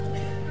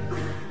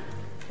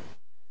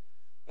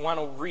I want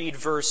to read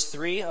verse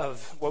 3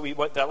 of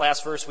that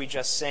last verse we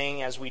just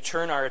sang as we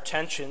turn our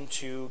attention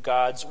to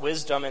God's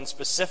wisdom and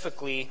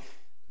specifically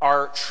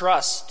our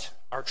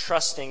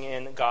trusting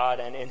in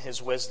God and in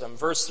His wisdom.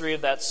 Verse 3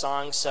 of that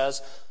song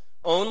says,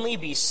 "Only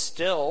be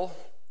still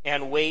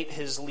and wait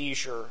His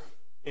leisure,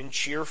 in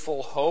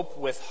cheerful hope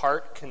with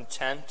heart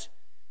content,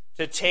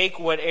 to take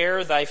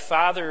whate'er thy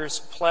Father's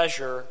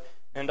pleasure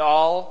and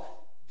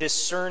all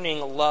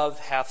discerning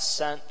love hath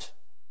sent.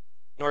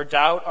 Nor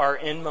doubt our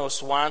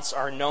inmost wants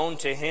are known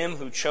to Him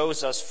who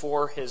chose us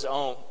for His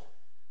own."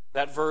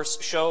 That verse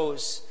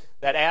shows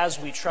that as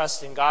we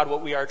trust in God,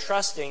 what we are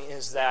trusting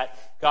is that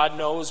God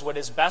knows what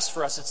is best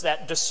for us. It's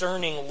that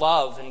discerning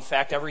love. In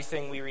fact,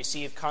 everything we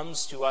receive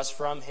comes to us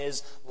from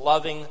His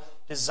loving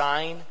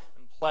design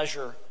and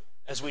pleasure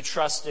as we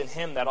trust in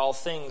Him that all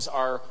things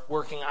are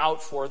working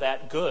out for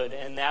that good.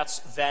 And that's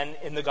then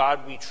in the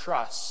God we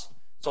trust.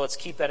 So let's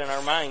keep that in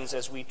our minds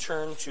as we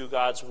turn to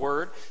God's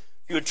Word.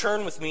 If you would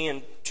turn with me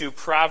into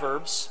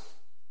Proverbs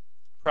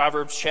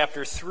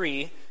chapter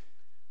 3.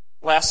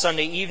 Last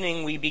Sunday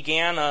evening, we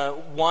began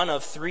one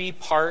of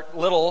three-part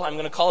little, I'm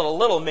going to call it a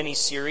little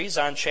mini-series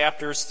on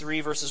chapters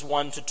 3, verses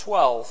 1 to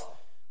 12.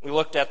 We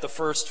looked at the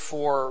first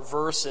 4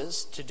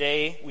 verses.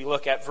 Today, we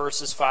look at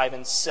verses 5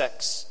 and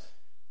 6,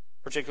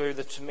 particularly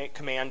the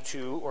command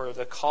to, or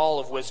the call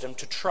of wisdom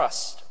to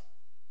trust.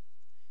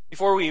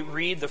 Before we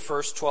read the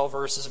first 12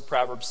 verses of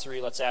Proverbs 3,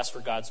 let's ask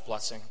for God's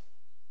blessing.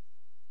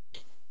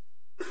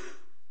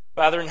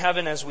 Father in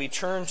heaven, as we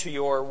turn to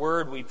your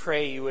word, we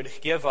pray you would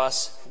give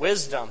us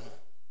wisdom.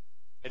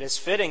 It is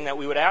fitting that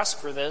we would ask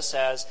for this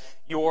as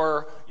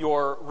your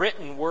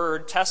written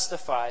word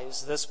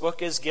testifies. This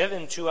book is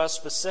given to us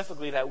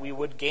specifically that we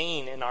would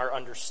gain in our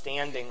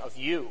understanding of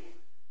you,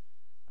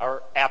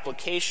 our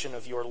application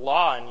of your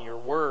law and your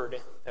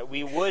word, that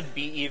we would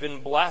be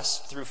even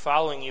blessed through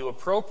following you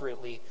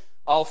appropriately,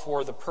 all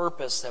for the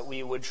purpose that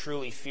we would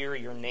truly fear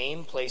your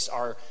name, place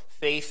our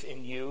faith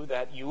in you,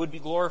 that you would be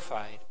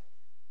glorified.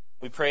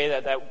 We pray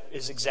that that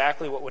is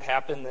exactly what would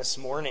happen this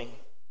morning.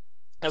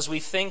 As we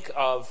think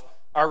of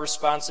our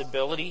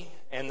responsibility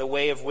and the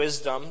way of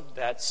wisdom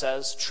that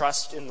says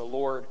trust in the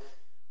Lord,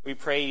 we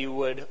pray you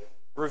would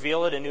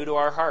reveal it anew to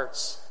our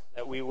hearts,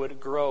 that we would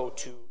grow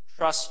to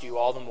trust you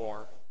all the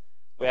more.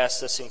 We ask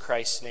this in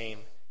Christ's name.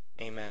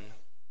 Amen.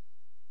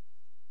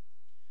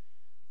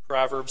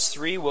 Proverbs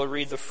 3, we'll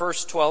read the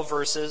first 12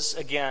 verses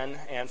again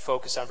and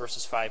focus on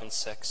verses 5 and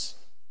 6.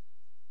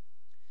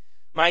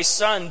 "My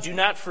son, do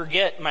not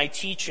forget my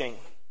teaching,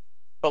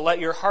 but let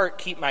your heart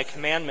keep my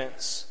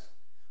commandments.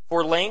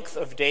 For length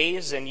of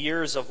days and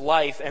years of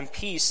life and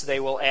peace they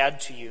will add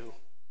to you.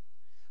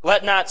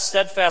 Let not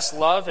steadfast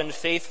love and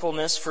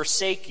faithfulness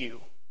forsake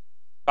you.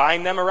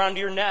 Bind them around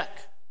your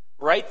neck.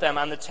 Write them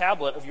on the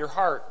tablet of your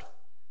heart.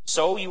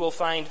 So you will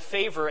find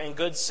favor and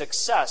good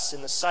success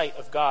in the sight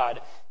of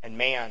God and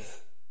man.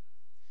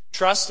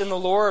 Trust in the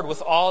Lord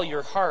with all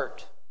your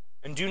heart,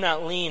 and do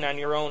not lean on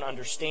your own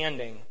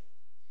understanding.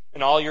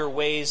 In all your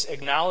ways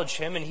acknowledge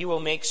Him, and He will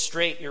make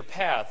straight your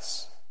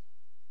paths.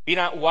 Be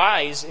not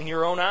wise in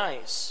your own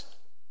eyes.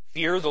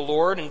 Fear the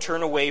Lord and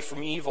turn away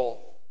from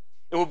evil.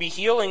 It will be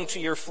healing to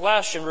your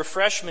flesh and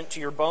refreshment to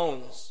your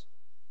bones.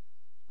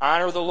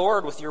 Honor the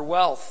Lord with your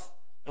wealth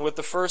and with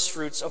the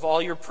firstfruits of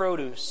all your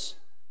produce.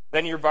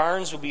 Then your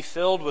barns will be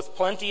filled with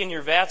plenty, and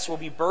your vats will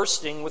be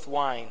bursting with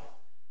wine.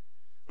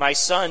 My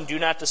son, do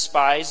not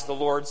despise the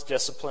Lord's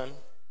discipline,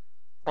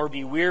 or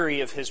be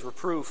weary of His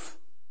reproof.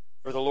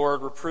 For the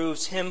Lord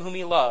reproves him whom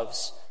He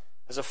loves,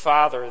 as a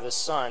father the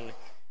son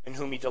in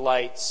whom He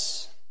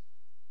delights."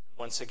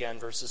 Once again,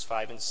 verses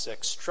 5 and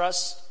 6.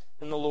 "Trust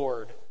in the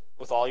Lord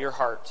with all your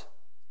heart,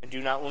 and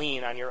do not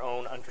lean on your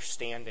own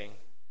understanding.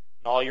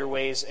 In all your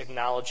ways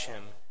acknowledge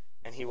Him,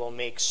 and He will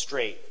make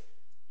straight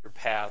your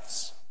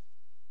paths."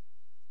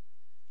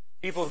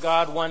 People of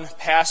God, one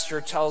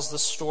pastor tells the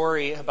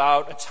story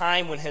about a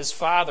time when his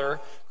father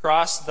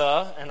crossed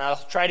and I'll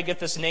try to get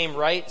this name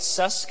right,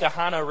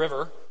 Susquehanna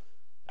River.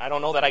 I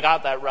don't know that I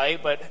got that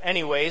right, but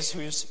anyways,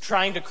 who's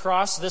trying to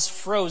cross this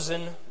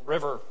frozen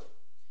river.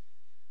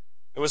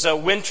 It was a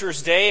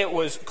winter's day. It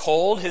was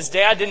cold. His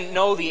dad didn't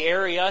know the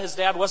area. His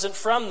dad wasn't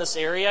from this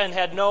area and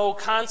had no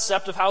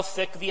concept of how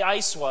thick the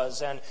ice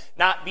was. And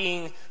not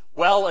being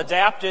well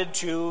adapted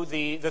to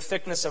the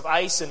thickness of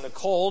ice in the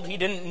cold, he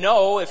didn't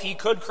know if he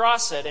could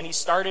cross it. And he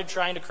started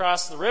trying to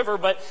cross the river,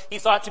 but he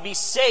thought to be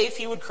safe,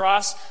 he would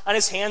cross on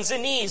his hands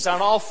and knees, on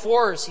all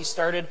fours. He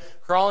started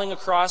crawling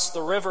across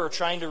the river,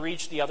 trying to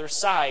reach the other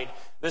side.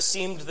 This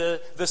seemed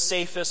the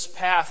safest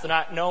path,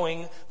 not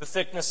knowing the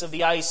thickness of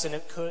the ice and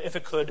if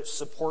it could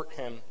support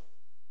him.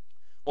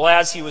 Well,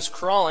 as he was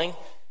crawling,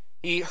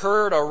 he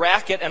heard a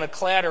racket and a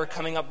clatter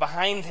coming up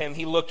behind him.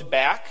 He looked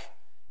back,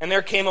 and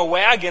there came a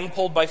wagon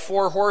pulled by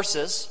 4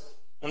 horses,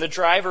 and the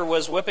driver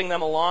was whipping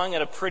them along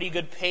at a pretty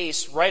good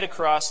pace right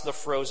across the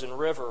frozen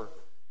river.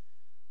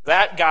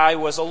 That guy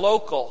was a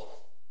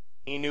local.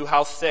 He knew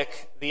how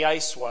thick the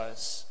ice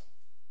was.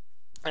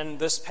 And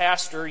this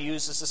pastor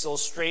uses this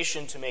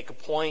illustration to make a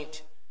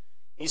point.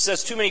 He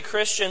says, too many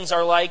Christians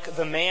are like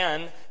the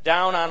man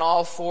down on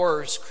all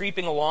fours,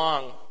 creeping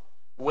along,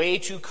 way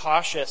too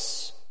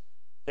cautious.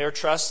 Their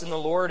trust in the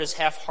Lord is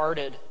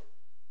half-hearted.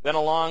 Then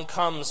along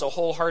comes a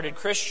wholehearted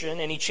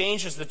Christian, and he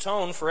changes the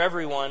tone for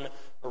everyone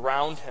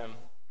around him.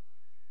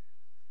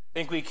 I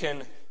think we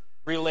can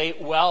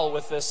relate well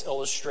with this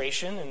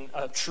illustration and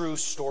a true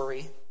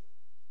story.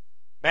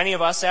 Many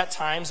of us at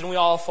times, and we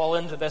all fall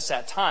into this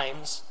at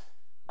times,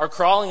 are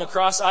crawling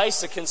across ice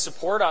that can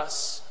support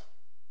us.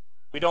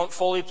 We don't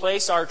fully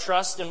place our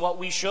trust in what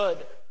we should.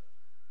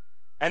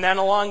 And then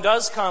along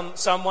does come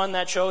someone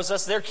that shows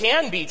us there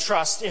can be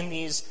trust in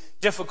these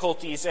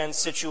difficulties and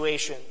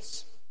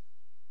situations.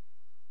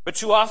 But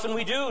too often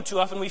we do. Too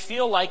often we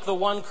feel like the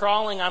one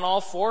crawling on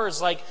all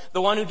fours, like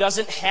the one who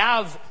doesn't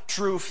have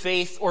true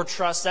faith or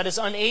trust, that is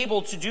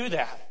unable to do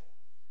that.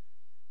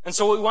 And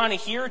so what we want to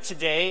hear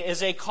today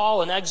is a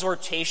call, an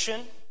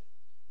exhortation,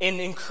 an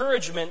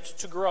encouragement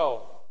to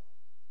grow.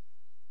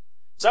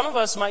 Some of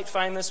us might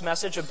find this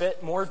message a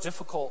bit more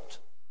difficult,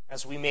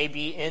 as we may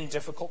be in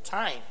difficult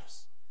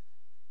times.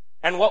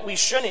 And what we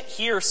shouldn't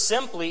hear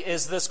simply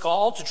is this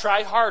call to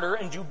try harder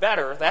and do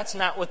better. That's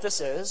not what this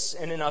is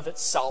in and of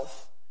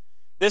itself.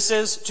 This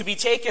is to be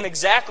taken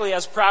exactly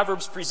as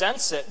Proverbs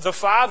presents it. The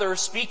father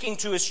speaking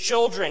to his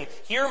children,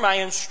 hear my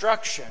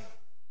instruction.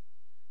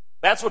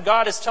 That's what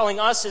God is telling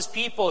us, his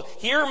people.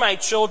 Hear, my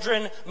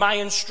children, my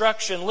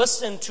instruction.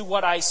 Listen to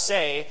what I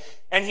say.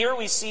 And here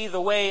we see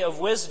the way of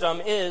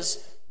wisdom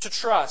is to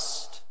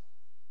trust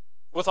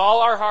with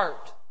all our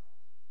heart.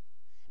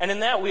 And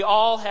in that, we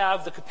all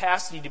have the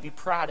capacity to be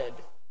prodded,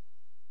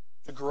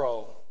 to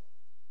grow.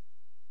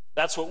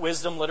 That's what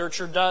wisdom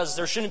literature does.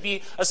 There shouldn't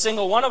be a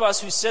single one of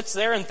us who sits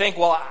there and think,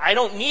 well, I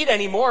don't need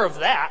any more of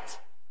that.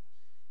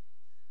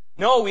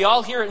 No, we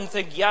all hear it and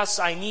think, yes,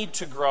 I need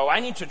to grow. I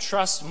need to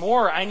trust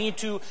more. I need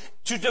to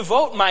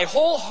devote my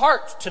whole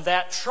heart to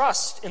that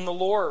trust in the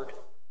Lord.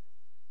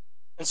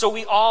 And so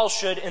we all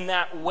should, in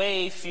that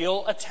way,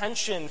 feel a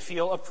tension,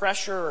 feel a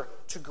pressure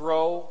to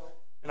grow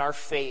in our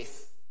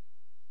faith.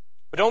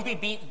 But don't be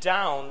beat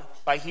down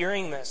by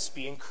hearing this.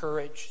 Be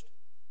encouraged.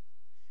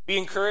 Be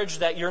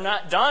encouraged that you're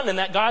not done and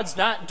that God's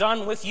not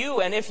done with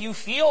you. And if you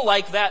feel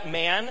like that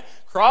man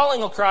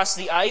crawling across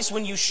the ice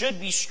when you should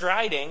be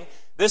striding,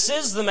 this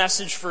is the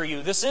message for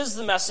you. This is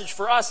the message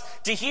for us,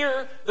 to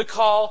hear the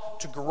call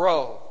to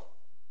grow,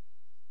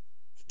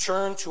 to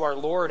turn to our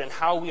Lord and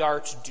how we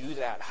are to do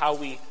that, how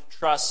we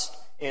trust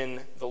in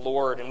the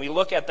Lord. And we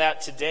look at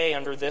that today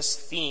under this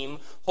theme,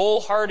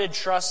 wholehearted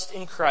trust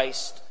in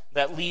Christ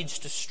that leads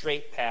to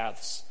straight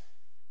paths.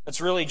 It's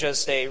really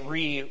just a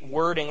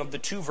rewording of the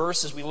two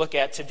verses we look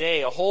at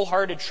today, a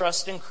wholehearted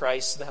trust in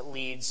Christ that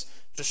leads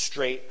to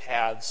straight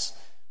paths.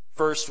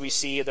 First, we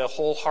see the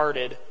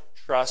wholehearted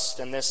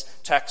trust, and this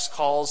text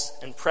calls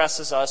and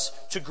presses us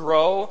to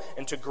grow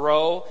and to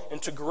grow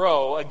and to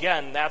grow.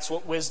 Again, that's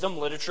what wisdom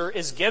literature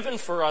is given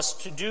for us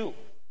to do.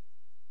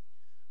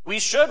 We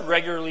should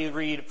regularly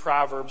read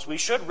Proverbs. We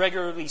should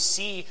regularly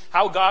see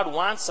how God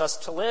wants us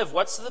to live.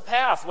 What's the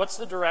path? What's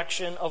the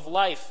direction of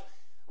life?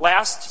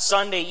 Last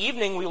Sunday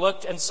evening, we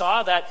looked and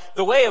saw that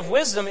the way of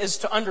wisdom is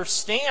to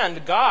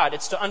understand God.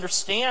 It's to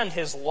understand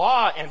His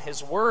law and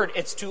His word.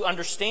 It's to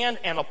understand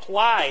and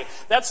apply.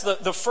 That's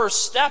the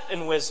first step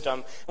in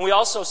wisdom. And we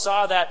also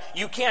saw that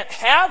you can't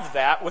have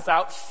that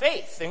without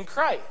faith in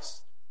Christ.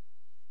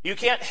 You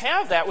can't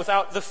have that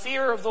without the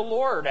fear of the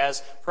Lord.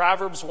 As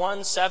Proverbs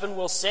 1:7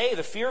 will say,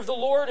 the fear of the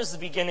Lord is the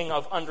beginning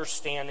of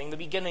understanding, the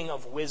beginning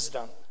of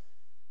wisdom.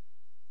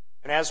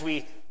 And as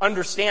we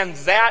understand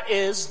that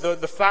is the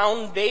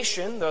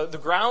foundation, the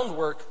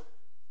groundwork,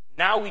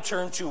 now we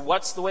turn to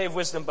what's the way of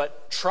wisdom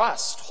but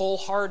trust,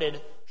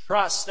 wholehearted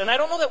trust. And I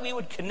don't know that we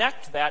would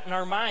connect that in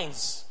our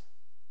minds.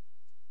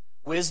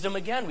 Wisdom,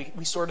 again,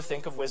 we sort of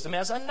think of wisdom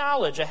as a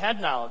knowledge, a head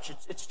knowledge.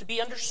 It's to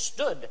be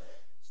understood,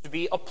 it's to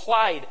be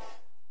applied.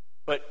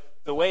 But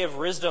the way of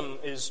wisdom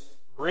is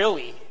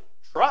really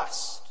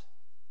trust.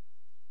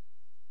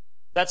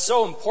 That's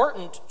so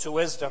important to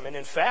wisdom. And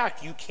in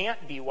fact, you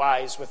can't be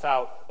wise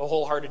without a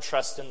wholehearted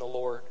trust in the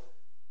Lord.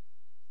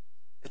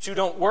 The two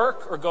don't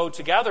work or go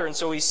together. And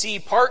so we see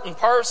part and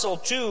parcel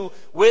to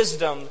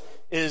wisdom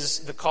is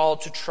the call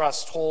to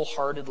trust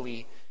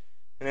wholeheartedly.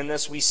 And in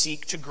this we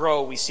seek to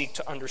grow, we seek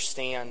to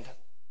understand.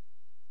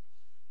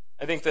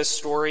 I think this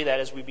story that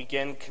as we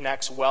begin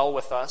connects well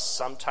with us.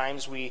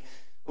 Sometimes we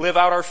live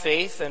out our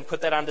faith and put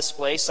that on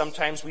display.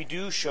 Sometimes we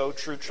do show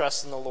true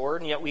trust in the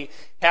Lord, and yet we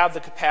have the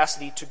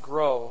capacity to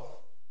grow.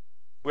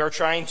 We are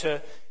trying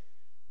to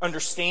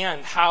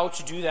understand how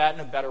to do that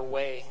in a better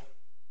way.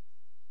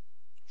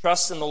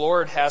 Trust in the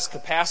Lord has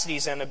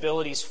capacities and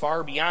abilities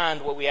far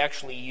beyond what we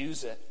actually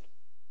use it.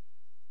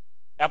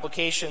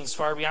 Applications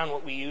far beyond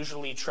what we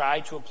usually try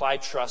to apply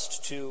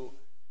trust to.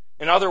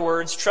 In other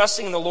words,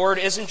 trusting in the Lord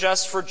isn't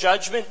just for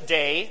Judgment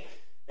Day.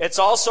 It's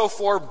also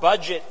for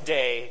budget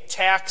day,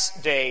 tax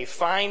day,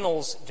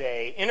 finals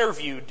day,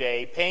 interview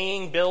day,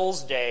 paying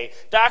bills day,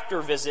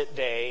 doctor visit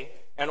day,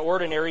 and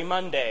ordinary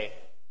Monday.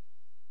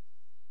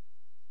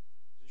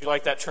 Did you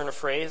like that turn of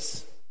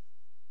phrase?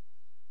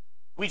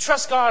 We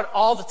trust God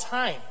all the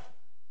time,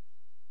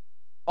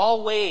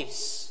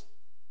 always,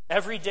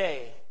 every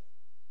day.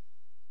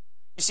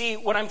 You see,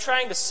 what I'm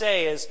trying to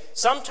say is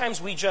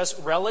sometimes we just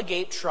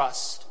relegate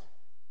trust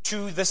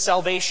to the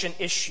salvation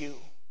issue.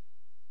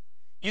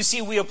 You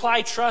see, we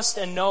apply trust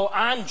and know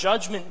on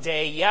Judgment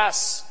Day,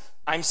 yes,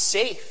 I'm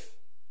safe,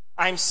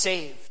 I'm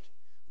saved.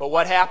 But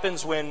what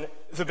happens when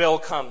the bill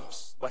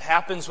comes? What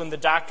happens when the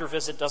doctor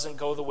visit doesn't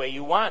go the way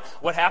you want?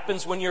 What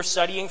happens when you're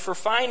studying for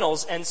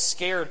finals and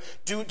scared?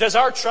 Does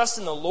our trust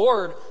in the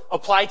Lord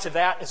apply to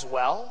that as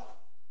well?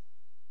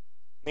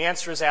 The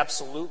answer is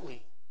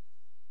absolutely.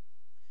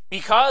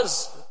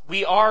 Because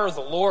we are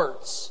the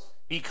Lord's,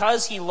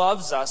 because He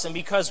loves us, and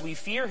because we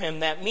fear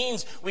Him, that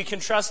means we can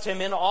trust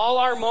Him in all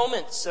our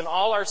moments and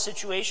all our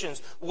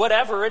situations,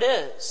 whatever it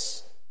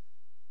is.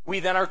 We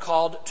then are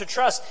called to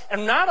trust.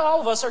 And not all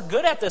of us are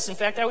good at this. In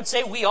fact, I would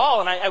say we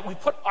all, and we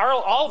put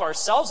all of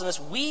ourselves in this,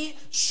 we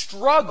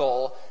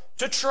struggle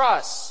to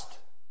trust.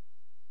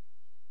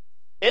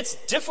 It's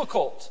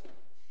difficult.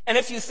 And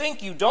if you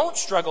think you don't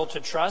struggle to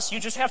trust,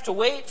 you just have to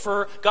wait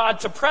for God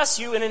to press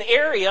you in an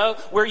area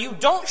where you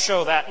don't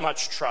show that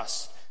much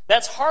trust.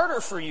 That's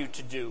harder for you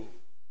to do.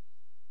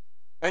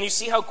 And you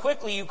see how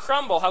quickly you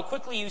crumble, how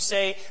quickly you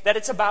say that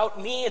it's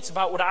about me, it's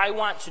about what I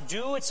want to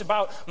do, it's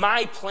about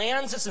my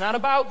plans, it's not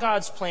about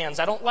God's plans.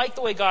 I don't like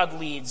the way God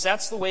leads.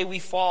 That's the way we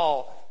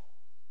fall.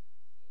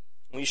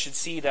 We should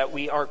see that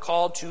we are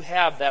called to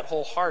have that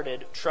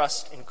wholehearted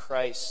trust in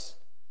Christ.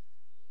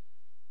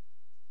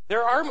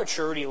 There are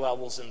maturity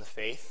levels in the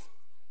faith.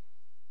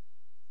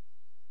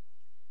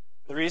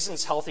 The reason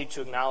it's healthy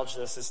to acknowledge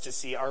this is to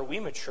see, are we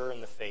mature in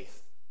the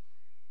faith?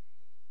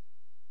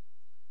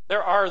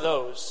 There are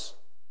those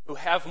who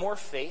have more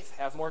faith,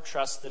 have more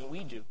trust than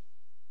we do.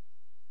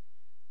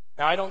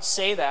 Now, I don't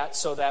say that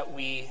so that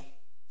we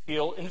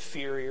feel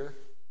inferior,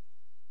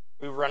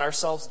 we run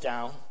ourselves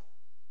down.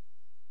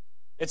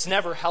 It's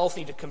never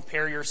healthy to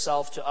compare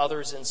yourself to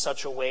others in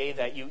such a way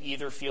that you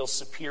either feel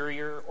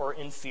superior or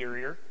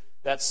inferior.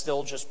 That's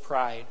still just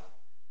pride.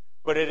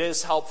 But it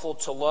is helpful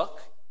to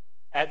look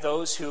at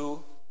those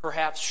who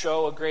perhaps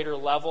show a greater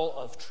level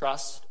of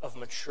trust, of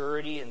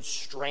maturity and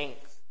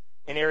strength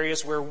in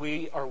areas where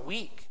we are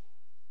weak,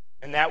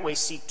 and that way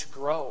seek to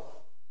grow,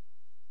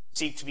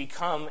 seek to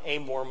become a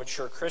more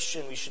mature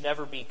Christian. We should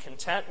never be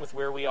content with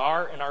where we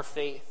are in our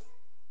faith.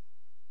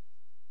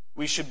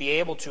 We should be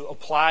able to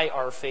apply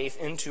our faith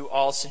into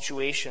all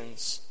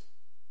situations.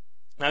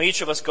 Now,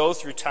 each of us go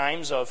through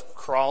times of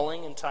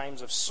crawling and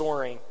times of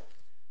soaring.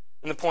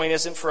 And the point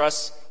isn't for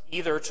us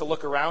either to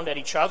look around at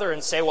each other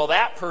and say, well,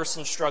 that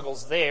person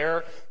struggles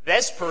there,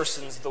 this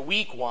person's the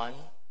weak one.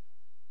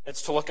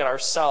 It's to look at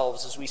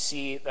ourselves as we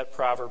see that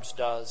Proverbs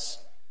does.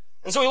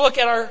 And so we look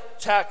at our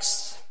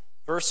text,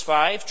 verse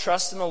 5,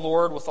 trust in the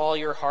Lord with all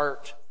your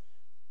heart.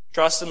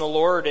 Trust in the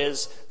Lord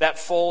is that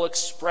full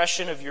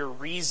expression of your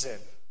reason.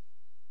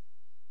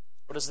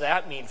 What does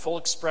that mean? Full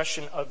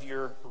expression of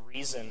your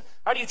reason.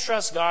 How do you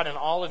trust God in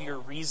all of your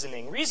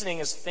reasoning? Reasoning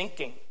is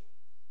thinking,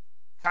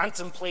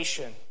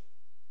 contemplation,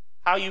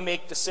 how you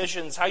make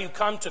decisions, how you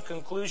come to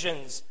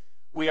conclusions.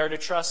 We are to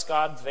trust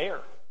God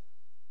there,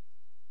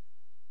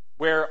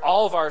 where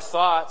all of our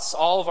thoughts,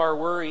 all of our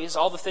worries,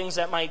 all the things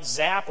that might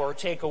zap or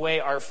take away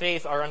our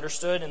faith are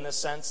understood in the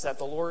sense that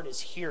the Lord is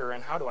here,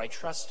 and how do I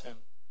trust Him?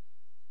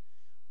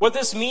 What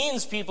this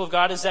means, people of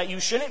God, is that you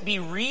shouldn't be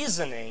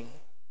reasoning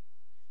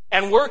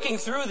and working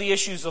through the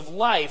issues of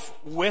life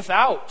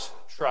without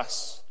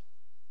trust.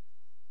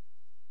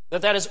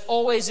 That is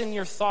always in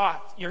your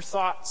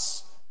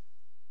thoughts.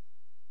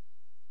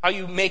 How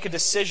you make a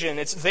decision.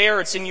 It's there,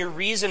 it's in your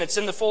reason, it's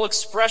in the full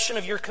expression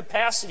of your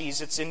capacities,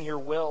 it's in your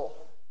will.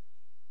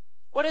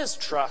 What is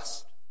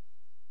trust?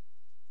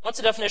 What's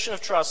the definition of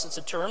trust? It's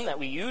a term that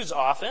we use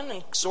often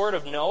and sort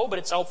of know, but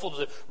it's helpful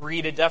to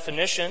read a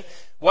definition.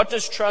 What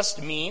does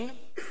trust mean?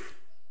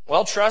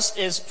 Well, trust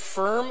is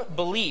firm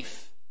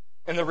belief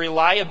in the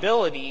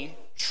reliability,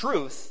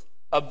 truth,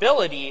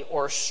 ability,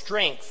 or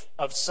strength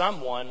of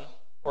someone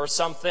or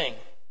something.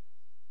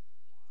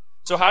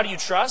 So how do you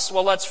trust?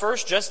 Well, let's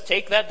first just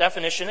take that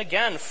definition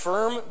again.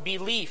 Firm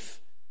belief.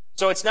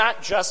 So it's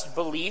not just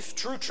belief.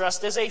 True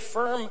trust is a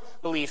firm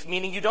belief,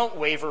 meaning you don't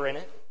waver in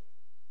it.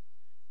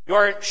 You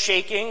aren't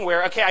shaking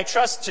where, okay, I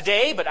trust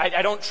today, but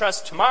I don't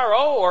trust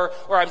tomorrow, or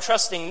I'm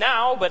trusting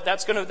now, but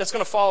that's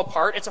gonna fall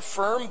apart. It's a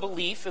firm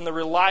belief in the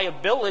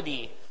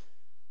reliability.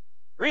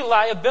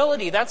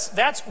 Reliability,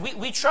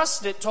 we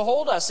trust it to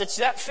hold us. It's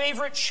that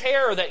favorite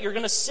chair that you're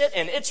going to sit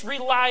in. It's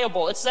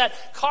reliable. It's that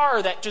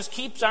car that just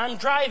keeps on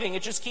driving.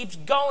 It just keeps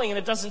going, and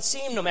it doesn't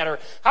seem, no matter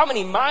how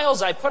many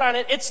miles I put on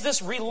it, it's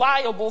this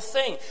reliable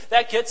thing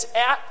that gets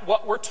at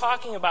what we're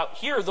talking about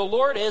here. The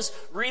Lord is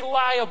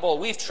reliable.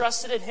 We've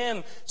trusted in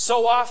Him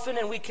so often,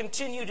 and we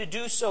continue to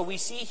do so. We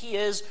see He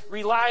is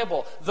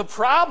reliable. The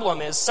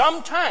problem is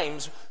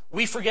sometimes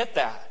we forget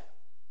that.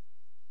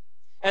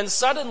 And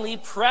suddenly,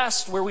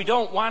 pressed where we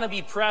don't want to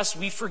be pressed,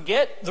 we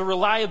forget the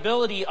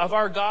reliability of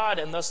our God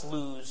and thus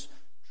lose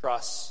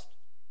trust.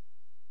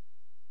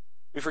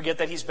 We forget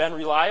that he's been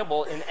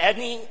reliable in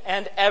any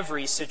and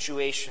every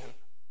situation.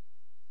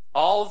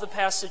 All of the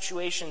past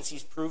situations,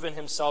 he's proven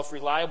himself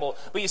reliable.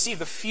 But you see,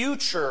 the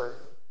future,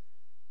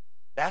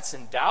 that's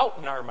in doubt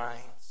in our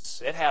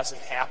minds. It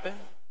hasn't happened.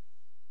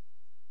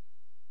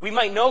 We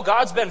might know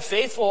God's been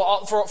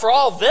faithful for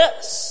all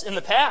this in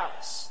the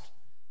past.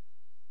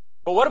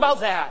 But what about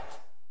that?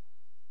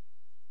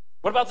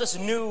 What about this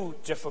new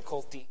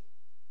difficulty?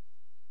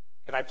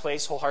 Can I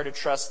place wholehearted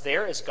trust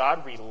there? Is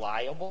God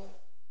reliable?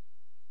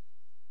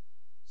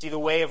 See, the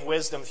way of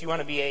wisdom, if you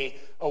want to be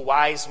a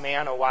wise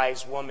man, a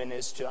wise woman,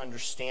 is to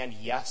understand,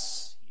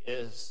 yes, he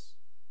is.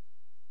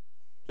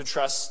 To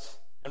trust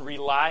and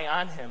rely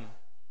on him.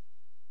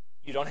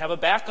 You don't have a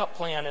backup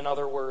plan, in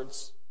other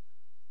words.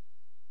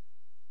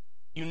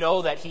 You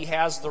know that he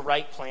has the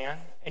right plan,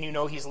 and you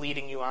know he's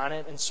leading you on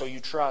it, and so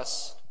you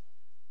trust.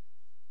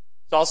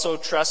 It's also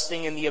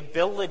trusting in the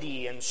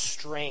ability and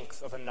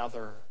strength of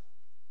another.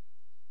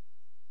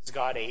 Is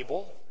God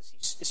able?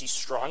 Is he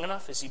strong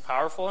enough? Is he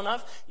powerful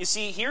enough? You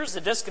see, here's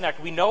the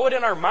disconnect. We know it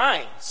in our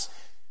minds,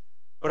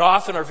 but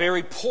often are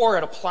very poor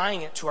at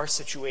applying it to our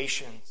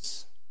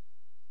situations.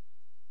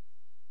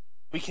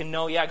 We can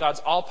know, yeah, God's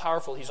all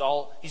powerful. He's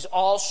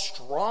all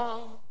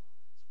strong,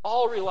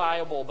 all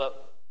reliable,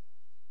 but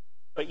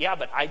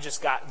I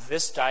just got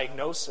this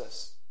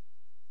diagnosis.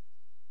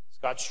 Is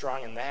God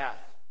strong in that?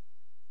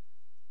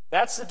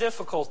 That's the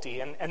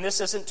difficulty. And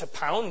this isn't to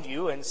pound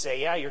you and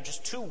say, yeah, you're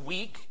just too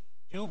weak.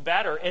 Do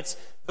better. It's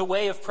the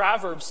way of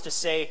Proverbs to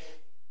say,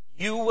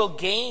 you will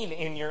gain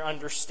in your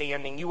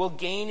understanding, you will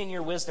gain in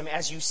your wisdom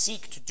as you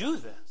seek to do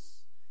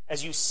this,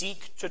 as you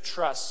seek to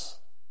trust,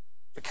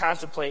 to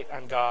contemplate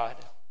on God.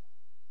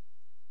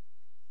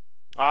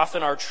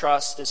 Often our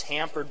trust is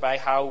hampered by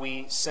how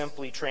we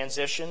simply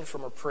transition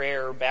from a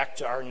prayer back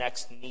to our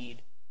next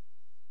need.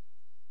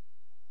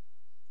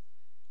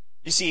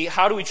 You see,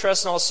 how do we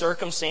trust in all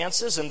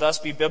circumstances and thus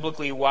be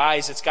biblically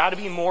wise? It's got to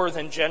be more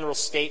than general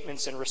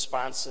statements and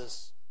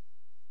responses.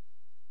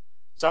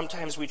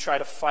 Sometimes we try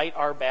to fight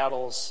our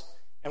battles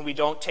and we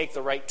don't take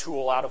the right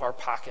tool out of our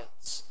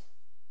pockets.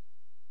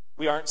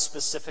 We aren't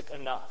specific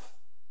enough.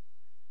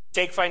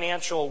 Take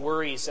financial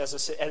worries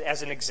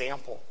as an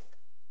example.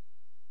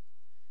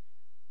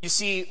 You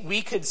see,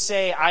 we could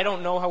say, I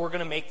don't know how we're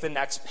going to make the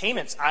next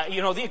payments.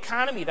 The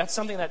economy, that's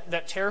something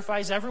that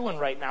terrifies everyone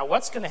right now.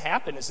 What's going to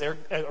happen? Is there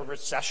a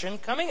recession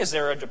coming? Is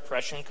there a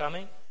depression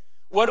coming?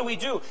 What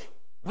do?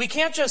 We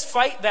can't just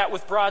fight that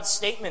with broad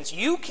statements.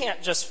 You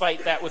can't just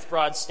fight that with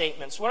broad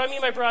statements. What do I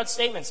mean by broad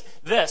statements?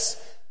 This: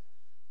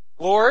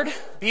 Lord,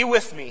 be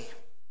with me.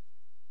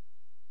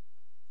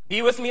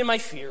 Be with me in my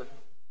fear.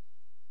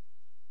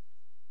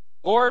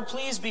 Lord,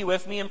 please be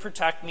with me and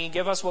protect me.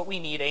 Give us what we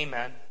need.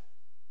 Amen.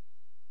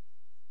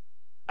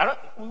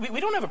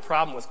 We don't have a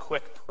problem with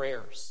quick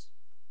prayers.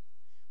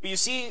 But you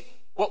see,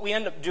 what we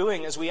end up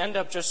doing is we end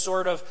up just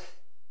sort of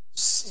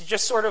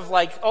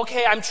like,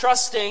 okay, I'm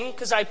trusting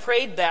because I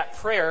prayed that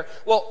prayer.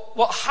 Well,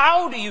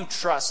 how do you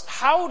trust?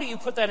 How do you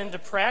put that into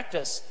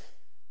practice?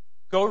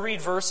 Go read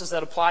verses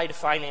that apply to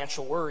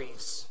financial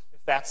worries,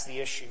 if that's the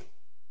issue.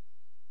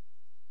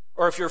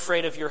 Or if you're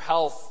afraid of your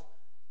health,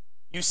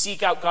 you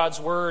seek out God's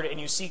word and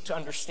you seek to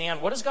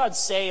understand, what does God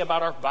say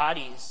about our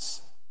bodies,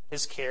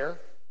 his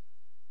care,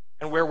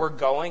 and where we're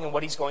going and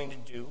what he's going to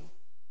do?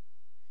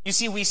 You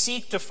see, we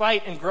seek to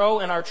fight and grow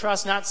in our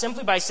trust, not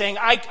simply by saying,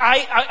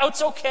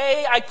 it's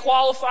okay, I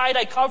qualified,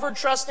 I covered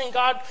trusting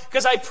God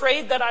because I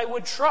prayed that I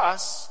would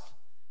trust.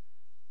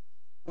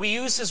 We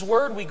use his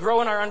word, we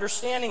grow in our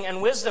understanding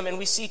and wisdom, and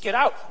we seek it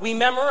out. We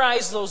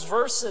memorize those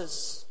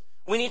verses.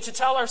 We need to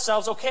tell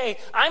ourselves, okay,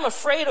 I'm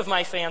afraid of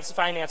my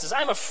finances.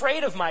 I'm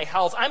afraid of my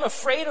health. I'm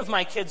afraid of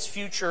my kid's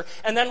future.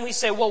 And then we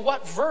say, well,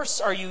 what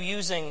verse are you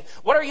using?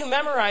 What are you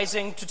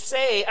memorizing to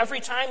say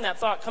every time that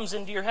thought comes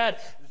into your head?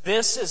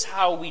 This is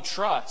how we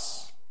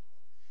trust.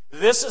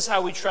 This is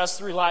how we trust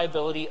the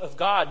reliability of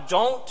God.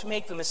 Don't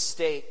make the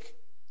mistake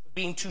of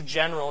being too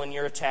general in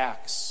your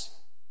attacks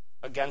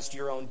against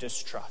your own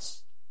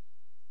distrust.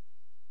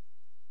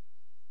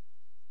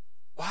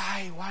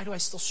 Why? Why do I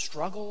still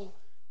struggle?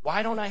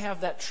 Why don't I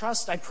have that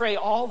trust? I pray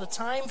all the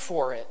time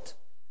for it.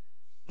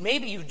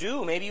 Maybe you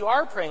do. Maybe you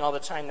are praying all the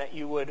time that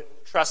you would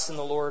trust in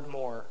the Lord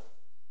more.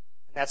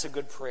 And that's a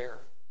good prayer.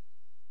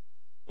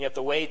 Yet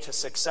the way to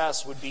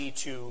success would be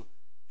to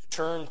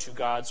turn to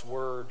God's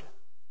word,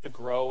 to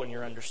grow in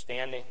your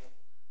understanding.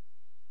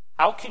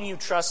 How can you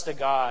trust a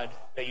God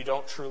that you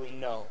don't truly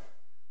know?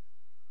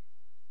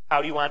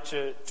 How do you want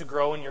to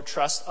grow in your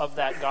trust of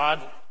that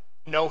God?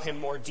 Know him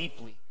more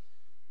deeply.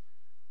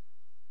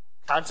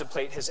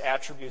 Contemplate his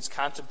attributes.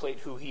 Contemplate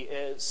who he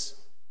is.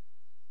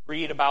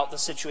 Read about the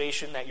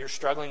situation that you're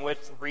struggling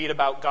with. Read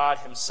about God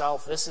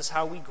himself. This is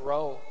how we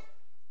grow.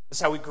 This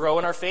is how we grow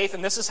in our faith,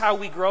 and this is how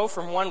we grow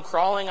from one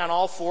crawling on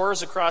all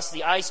fours across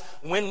the ice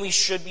when we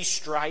should be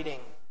striding.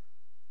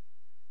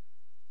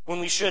 When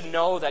we should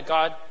know that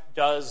God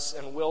does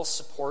and will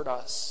support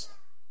us.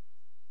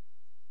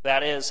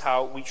 That is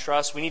how we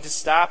trust. We need to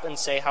stop and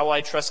say, how will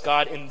I trust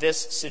God in this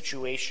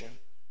situation?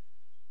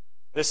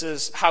 This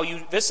is how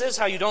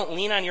you don't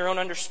lean on your own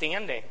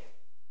understanding.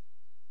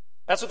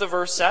 That's what the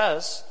verse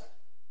says.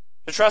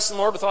 To trust in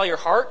the Lord with all your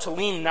heart, to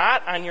lean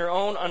not on your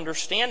own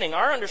understanding.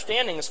 Our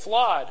understanding is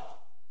flawed.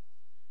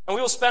 And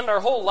we will spend our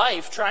whole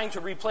life trying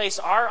to replace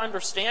our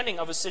understanding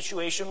of a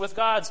situation with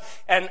God's.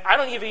 And I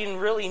don't even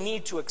really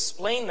need to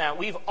explain that.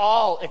 We've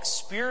all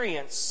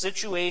experienced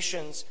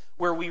situations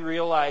where we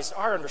realized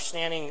our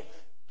understanding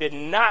did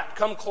not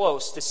come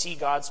close to see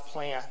God's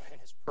plan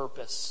and his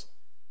purpose.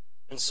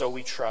 And so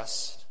we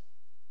trust.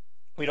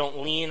 We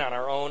don't lean on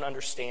our own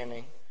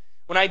understanding.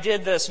 When I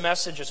did this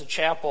message as a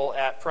chapel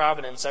at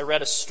Providence, I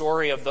read a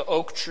story of the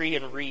oak tree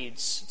and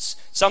reeds. It's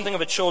something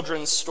of a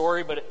children's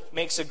story, but it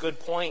makes a good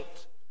point.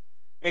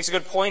 It makes a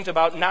good point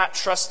about not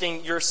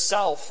trusting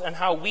yourself and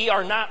how we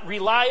are not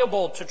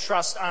reliable to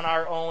trust on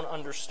our own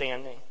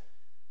understanding.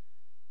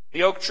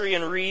 The oak tree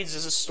and reeds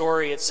is a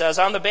story. It says,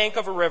 on the bank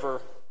of a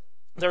river,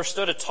 there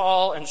stood a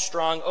tall and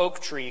strong oak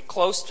tree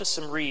close to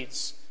some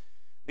reeds.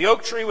 The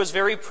oak tree was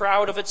very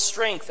proud of its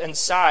strength and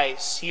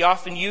size. He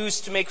often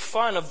used to make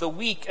fun of the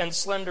weak and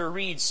slender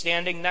reeds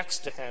standing next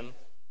to him.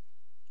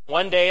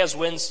 One day, as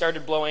wind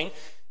started blowing,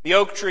 the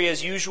oak tree,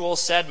 as usual,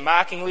 said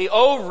mockingly,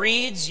 "Oh,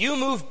 reeds, you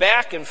move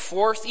back and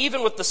forth,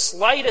 even with the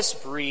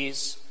slightest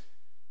breeze."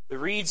 The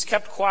reeds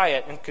kept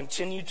quiet and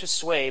continued to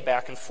sway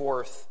back and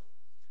forth.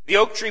 The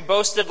oak tree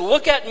boasted,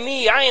 "Look at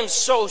me, I am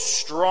so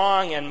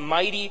strong and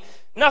mighty.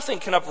 Nothing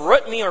can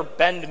uproot me or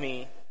bend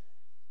me."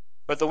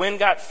 But the wind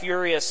got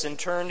furious and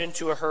turned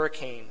into a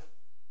hurricane.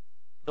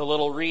 The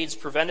little reeds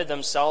prevented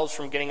themselves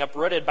from getting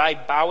uprooted by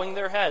bowing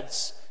their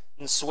heads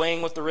and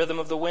swaying with the rhythm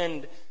of the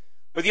wind.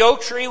 But the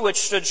oak tree, which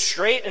stood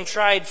straight and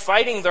tried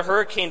fighting the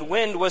hurricane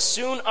wind, was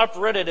soon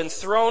uprooted and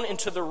thrown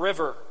into the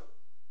river.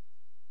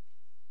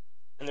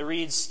 And the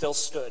reeds still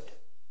stood.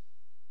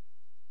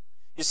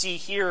 You see,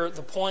 here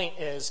the point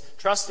is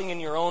trusting in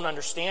your own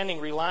understanding,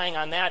 relying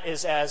on that,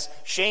 is as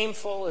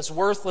shameful, as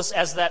worthless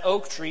as that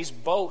oak tree's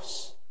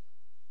boast.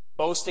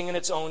 Boasting in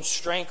its own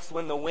strength,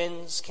 when the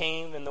winds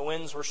came and the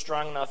winds were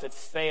strong enough, it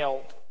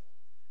failed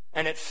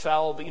and it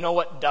fell. But you know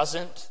what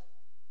doesn't?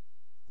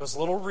 Those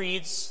little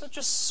reeds that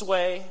just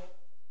sway.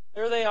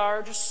 There they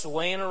are, just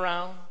swaying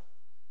around.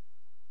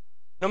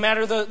 No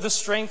matter the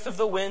strength of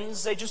the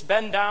winds, they just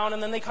bend down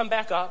and then they come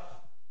back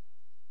up.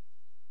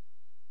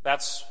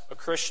 That's a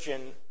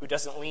Christian who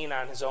doesn't lean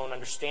on his own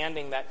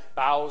understanding, that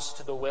bows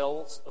to the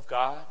wills of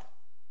God,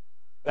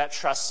 that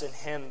trusts in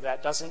him,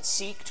 that doesn't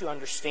seek to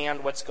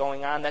understand what's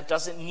going on, that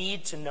doesn't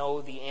need to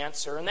know the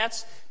answer. And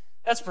that's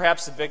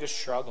perhaps the biggest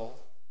struggle.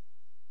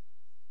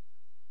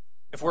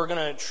 If we're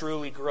going to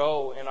truly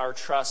grow in our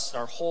trust,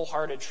 our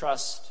wholehearted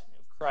trust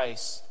in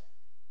Christ,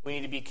 we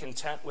need to be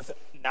content with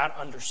not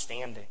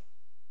understanding.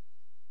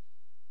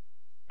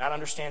 Not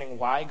understanding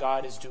why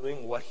God is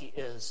doing what he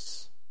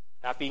is.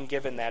 Not being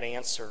given that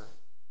answer.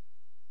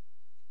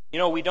 You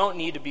know, we don't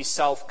need to be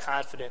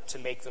self-confident to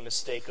make the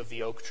mistake of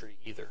the oak tree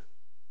either.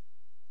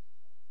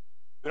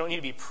 We don't need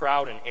to be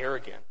proud and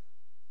arrogant.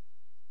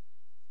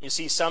 You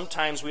see,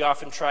 sometimes we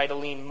often try to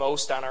lean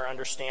most on our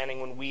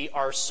understanding when we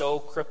are so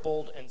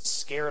crippled and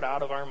scared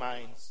out of our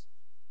minds.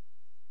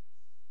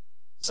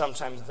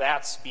 Sometimes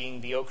that's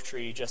being the oak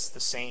tree just the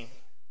same.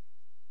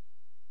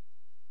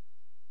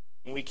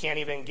 And we can't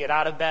even get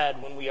out of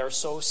bed when we are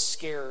so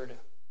scared.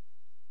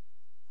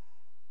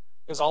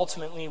 Because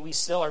ultimately we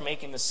still are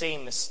making the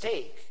same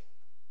mistake.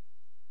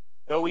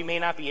 Though we may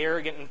not be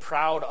arrogant and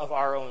proud of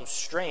our own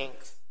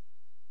strength,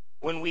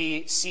 when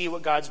we see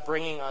what God's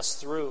bringing us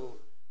through,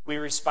 we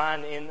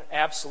respond in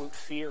absolute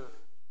fear.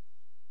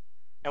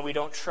 And we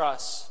don't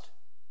trust.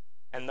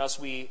 And thus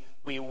we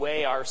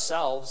weigh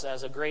ourselves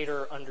as a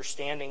greater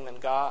understanding than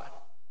God.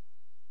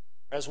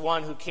 As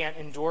one who can't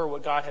endure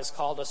what God has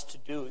called us to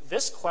do.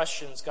 This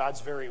questions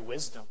God's very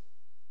wisdom.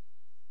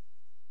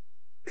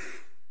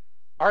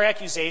 Our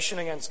accusation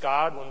against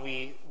God when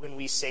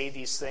we say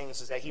these things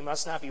is that he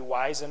must not be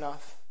wise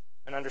enough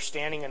and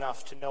understanding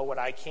enough to know what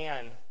I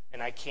can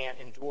and I can't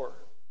endure.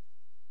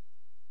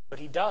 But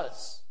he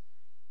does.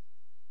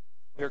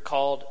 We are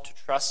called to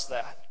trust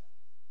that.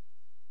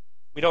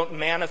 We don't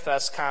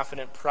manifest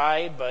confident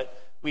pride, but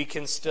we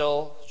can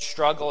still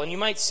struggle. And you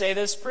might say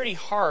this is pretty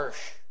harsh.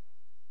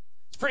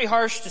 It's pretty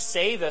harsh to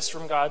say this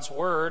from God's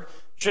word.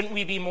 Shouldn't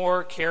we be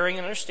more caring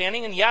and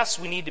understanding? And yes,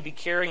 we need to be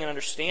caring and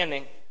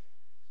understanding.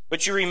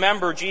 But you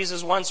remember,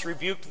 Jesus once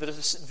rebuked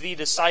the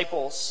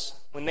disciples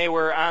when they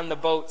were on the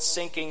boat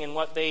sinking and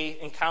what they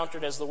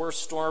encountered as the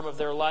worst storm of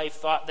their life,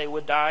 thought they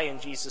would die,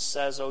 and Jesus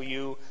says, "O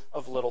you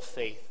of little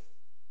faith."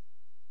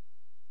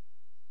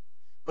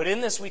 But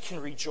in this we can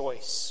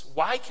rejoice.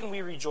 Why can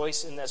we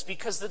rejoice in this?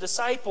 Because the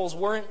disciples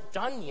weren't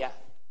done yet.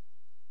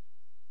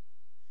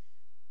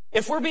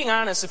 If we're being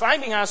honest, if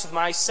I'm being honest with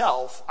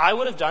myself, I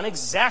would have done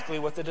exactly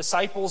what the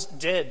disciples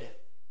did.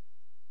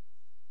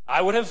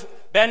 I would have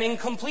been in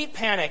complete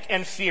panic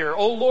and fear.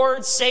 "Oh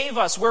Lord, save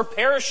us. We're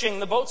perishing.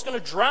 The boat's going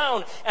to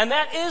drown." And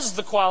that is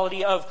the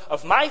quality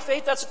of my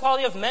faith. That's the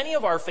quality of many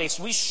of our faiths.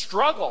 We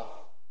struggle.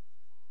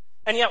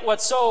 And yet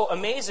what's so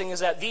amazing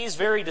is that these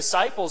very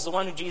disciples, the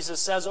one who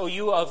Jesus says, "Oh,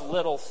 you of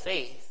little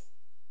faith,"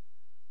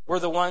 were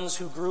the ones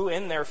who grew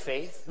in their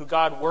faith, who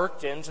God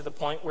worked in to the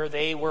point where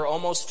they were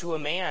almost to a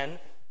man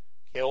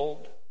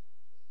killed,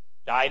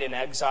 died in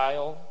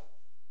exile,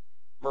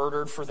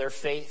 murdered for their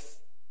faith.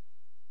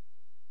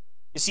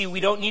 You see, we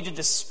don't need to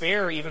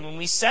despair even when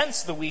we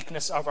sense the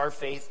weakness of our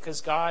faith, because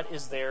God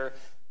is there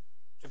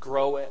to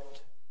grow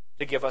it,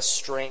 to give us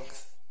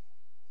strength.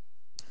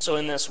 So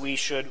in this we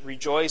should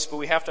rejoice, but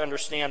we have to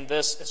understand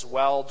this as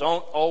well.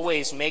 Don't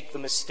always make the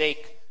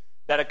mistake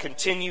that a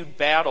continued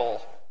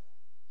battle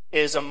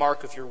is a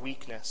mark of your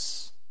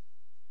weakness.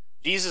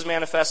 Jesus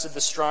manifested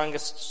the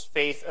strongest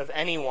faith of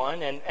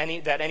anyone and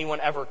that anyone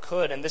ever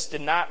could, and this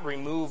did not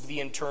remove the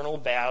internal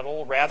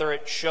battle. Rather,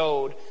 it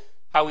showed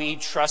how he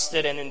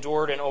trusted and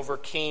endured and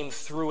overcame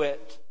through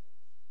it.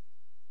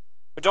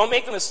 But don't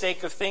make the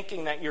mistake of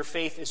thinking that your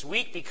faith is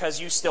weak because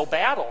you still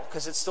battle,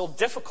 because it's still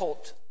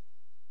difficult.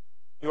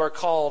 You are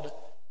called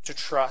to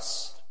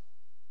trust.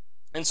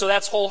 And so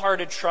that's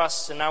wholehearted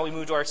trust. And now we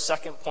move to our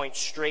second point,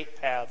 straight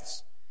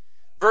paths.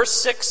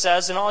 Verse 6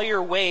 says, "In all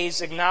your ways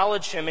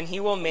acknowledge him, and he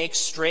will make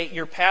straight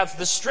your paths."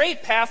 The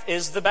straight path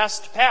is the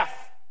best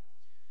path.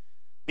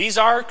 These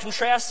are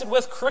contrasted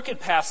with crooked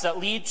paths that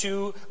lead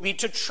to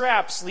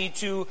traps, lead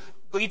to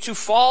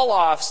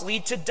fall-offs,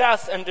 lead to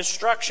death and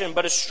destruction.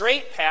 But a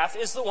straight path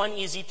is the one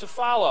easy to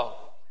follow.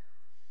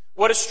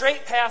 What a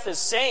straight path is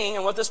saying,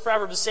 and what this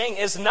proverb is saying,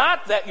 is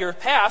not that your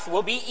path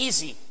will be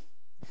easy.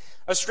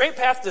 A straight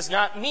path does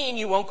not mean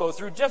you won't go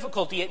through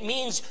difficulty. It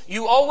means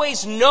you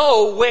always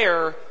know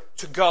where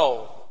to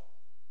go.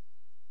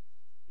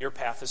 Your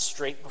path is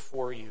straight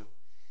before you.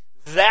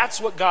 That's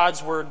what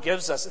God's word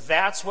gives us.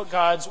 That's what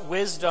God's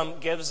wisdom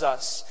gives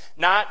us.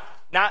 Not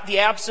the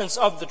absence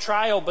of the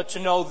trial, but to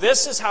know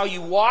this is how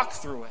you walk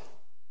through it.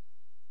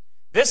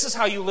 This is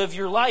how you live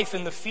your life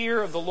in the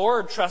fear of the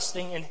Lord,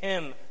 trusting in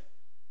him.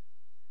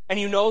 And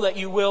you know that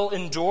you will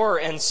endure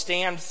and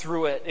stand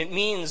through it. It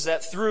means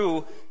that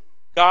through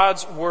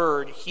God's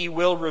word, he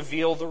will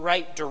reveal the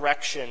right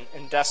direction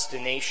and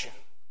destination.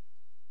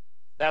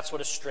 That's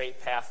what a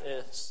straight path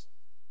is.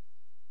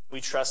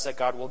 We trust that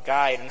God will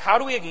guide. And how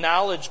do we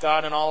acknowledge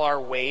God in all our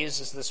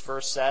ways, as this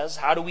verse says?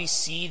 How do we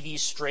see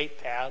these straight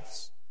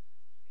paths?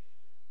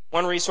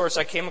 One resource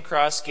I came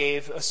across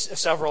gave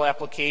several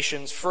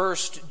applications.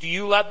 First, do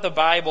you let the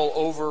Bible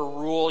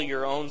overrule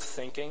your own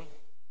thinking?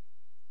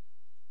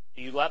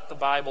 Do you let the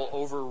Bible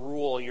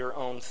overrule your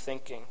own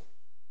thinking?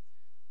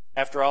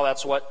 After all,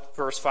 that's what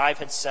verse 5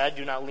 had said.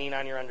 Do not lean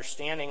on your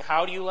understanding.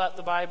 How do you let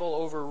the Bible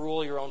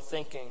overrule your own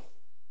thinking?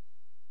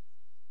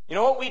 You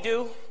know what we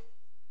do?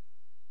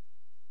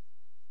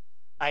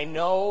 I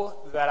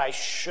know that I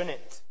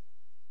shouldn't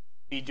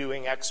be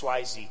doing X,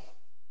 Y, Z.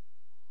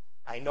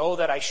 I know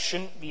that I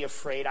shouldn't be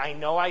afraid. I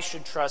know I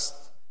should trust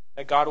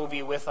that God will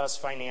be with us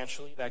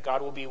financially, that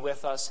God will be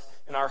with us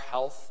in our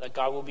health, that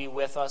God will be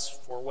with us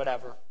for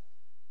whatever.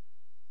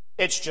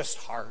 It's just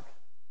hard.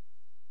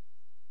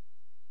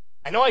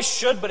 I know I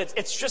should, but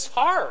it's just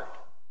hard.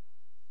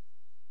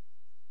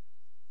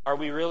 Are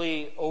we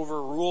really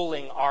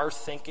overruling our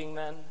thinking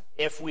then?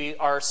 If we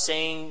are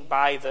saying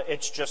by the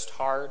 "it's just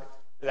hard"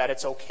 that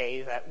it's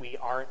okay that we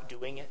aren't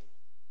doing it?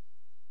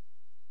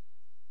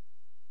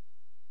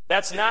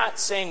 That's not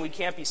saying we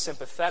can't be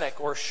sympathetic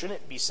or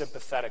shouldn't be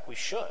sympathetic. We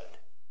should.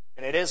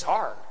 And it is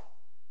hard.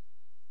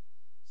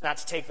 It's not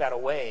to take that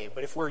away.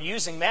 But if we're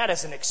using that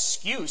as an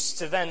excuse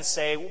to then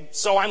say,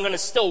 so I'm going to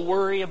still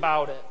worry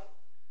about it,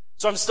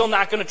 so I'm still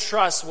not going to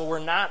trust, well, we're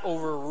not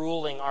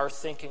overruling our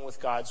thinking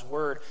with God's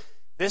word.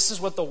 This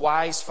is what the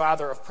wise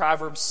father of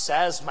Proverbs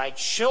says: "My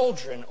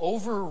children,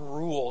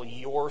 overrule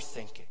your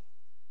thinking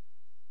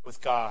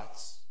with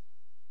God's."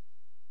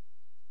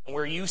 And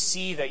where you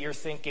see that your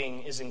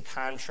thinking is in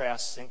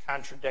contrast and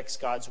contradicts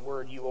God's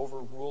word, you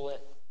overrule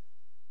it.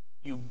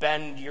 You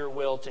bend your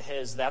will to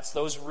his. That's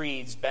those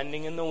reeds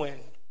bending in the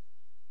wind,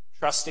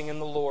 trusting in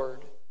the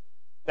Lord.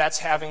 That's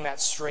having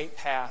that straight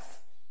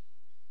path.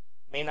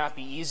 It may not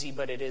be easy,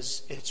 but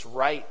it's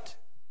right.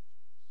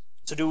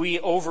 So do we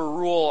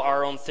overrule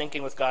our own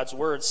thinking with God's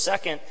word?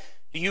 Second,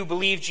 do you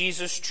believe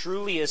Jesus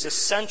truly is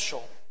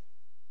essential?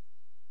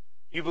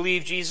 You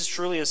believe Jesus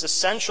truly is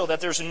essential,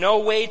 that there's no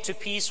way to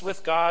peace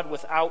with God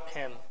without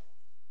him.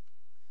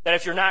 That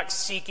if you're not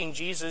seeking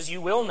Jesus, you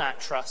will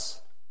not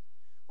trust.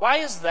 Why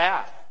is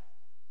that?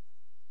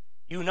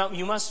 You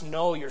must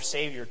know your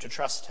Savior to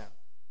trust him.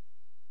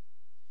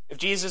 If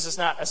Jesus is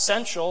not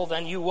essential,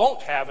 then you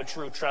won't have a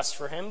true trust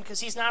for him, because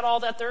he's not all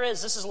that there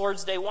is. This is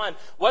Lord's Day 1.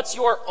 What's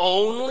your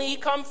only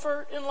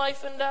comfort in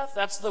life and death?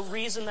 That's the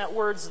reason that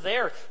word's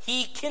there.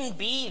 He can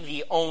be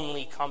the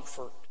only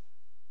comfort.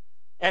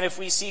 And if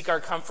we seek our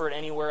comfort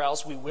anywhere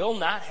else, we will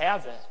not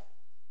have it.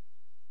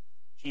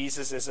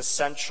 Jesus is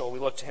essential. We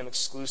look to him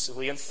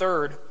exclusively. And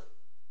third,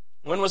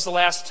 when was the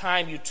last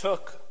time you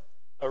took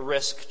a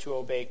risk to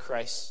obey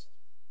Christ?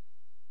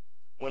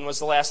 When was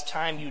the last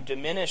time you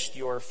diminished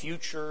your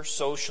future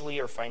socially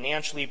or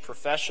financially,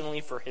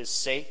 professionally for his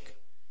sake?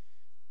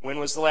 When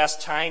was the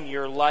last time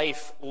your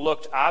life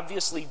looked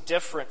obviously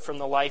different from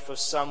the life of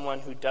someone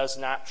who does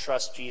not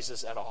trust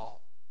Jesus at all?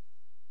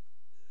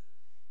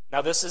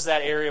 Now, this is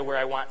that area where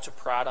I want to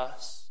prod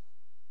us,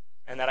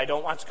 and that I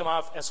don't want to come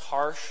off as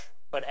harsh,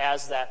 but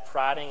as that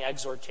prodding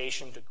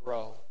exhortation to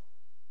grow.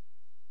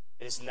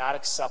 It is not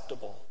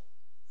acceptable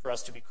for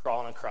us to be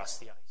crawling across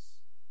the ice.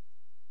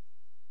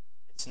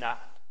 It's not.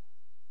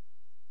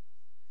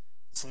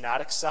 It's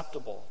not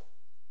acceptable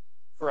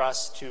for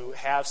us to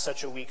have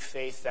such a weak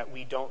faith that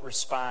we don't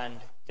respond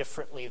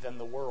differently than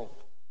the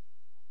world.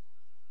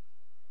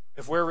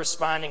 If we're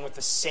responding with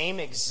the same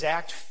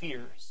exact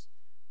fears,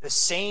 the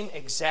same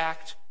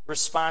exact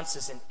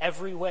responses in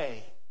every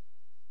way,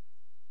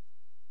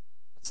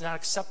 it's not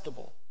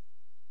acceptable.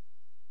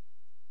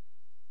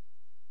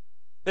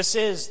 This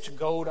is to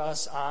goad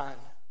us on.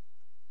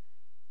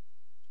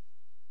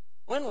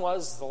 When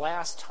was the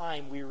last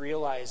time we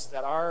realized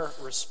that our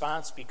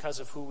response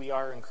because of who we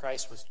are in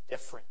Christ was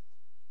different?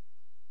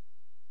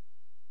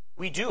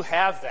 We do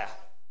have that.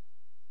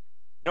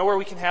 You know where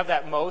we can have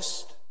that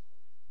most?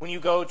 When you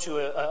go to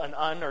an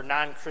un- or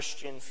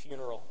non-Christian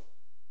funeral.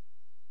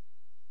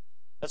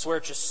 That's where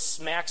it just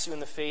smacks you in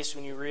the face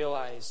when you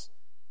realize,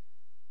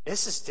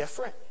 this is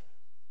different.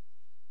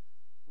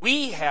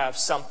 We have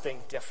something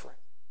different.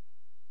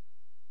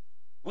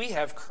 We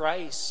have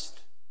Christ.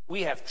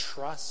 We have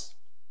trust.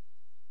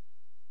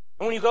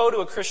 And when you go to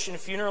a Christian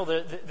funeral,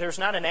 there's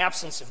not an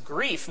absence of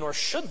grief, nor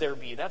should there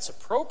be. That's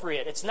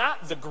appropriate. It's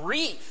not the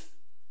grief.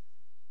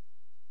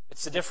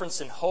 It's the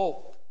difference in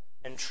hope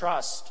and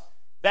trust.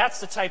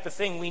 That's the type of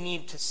thing we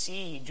need to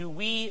see. Do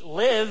we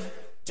live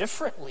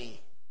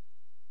differently?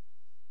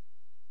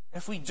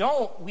 If we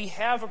don't, we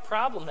have a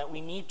problem that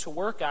we need to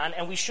work on,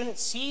 and we shouldn't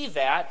see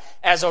that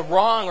as a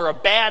wrong or a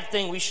bad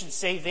thing. We should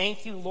say,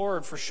 thank you,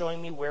 Lord, for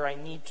showing me where I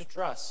need to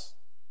trust,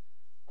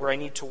 where I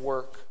need to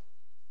work.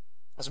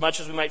 As much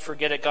as we might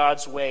forget it,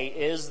 God's way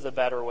is the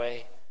better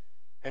way,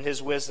 and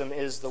his wisdom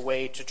is the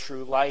way to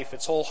true life.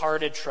 It's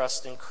wholehearted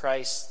trust in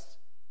Christ.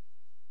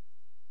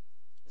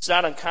 It's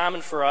not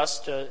uncommon for us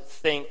to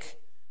think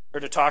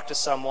or to talk to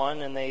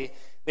someone, and they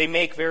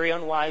make very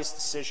unwise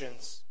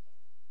decisions.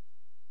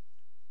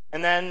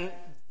 And then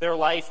their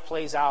life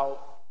plays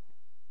out,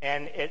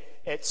 and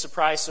it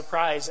surprise,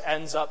 surprise,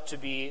 ends up to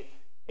be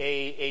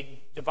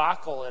a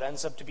debacle. It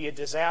ends up to be a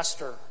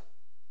disaster.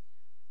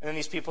 And then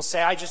these people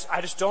say, I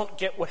just don't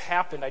get what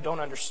happened. I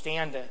don't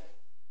understand it.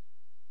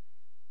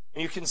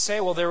 And you can say,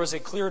 well, there was a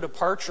clear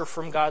departure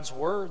from God's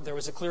word. There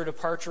was a clear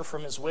departure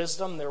from his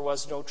wisdom. There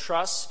was no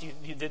trust.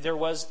 There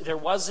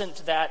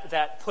wasn't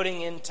that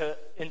putting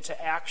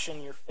into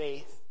action your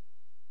faith.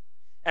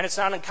 And it's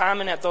not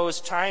uncommon at those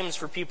times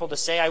for people to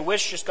say, I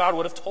wish just God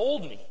would have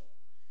told me.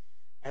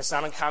 And it's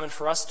not uncommon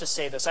for us to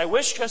say this. I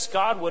wish just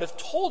God would have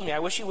told me. I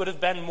wish he would have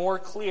been more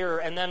clear.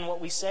 And then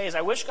what we say is,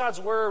 I wish God's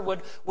word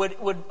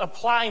would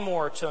apply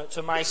more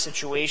to my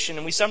situation.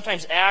 And we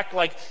sometimes act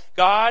like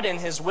God and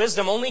his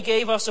wisdom only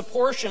gave us a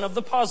portion of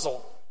the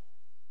puzzle.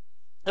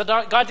 That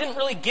God didn't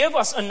really give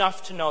us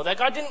enough to know. That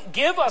God didn't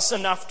give us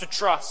enough to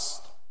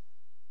trust.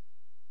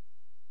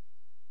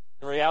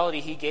 In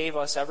reality, he gave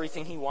us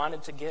everything he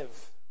wanted to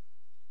give.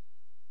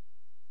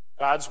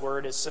 God's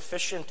word is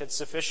sufficient. It's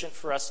sufficient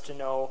for us to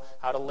know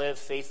how to live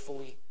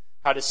faithfully,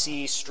 how to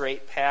see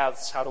straight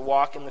paths, how to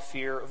walk in the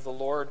fear of the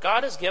Lord.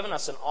 God has given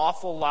us an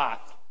awful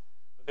lot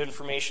of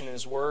information in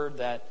his word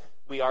that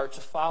we are to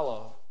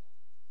follow.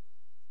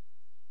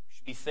 We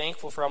should be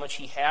thankful for how much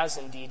he has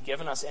indeed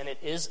given us, and it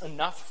is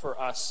enough for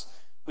us.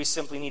 We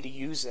simply need to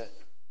use it.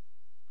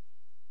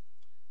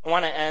 I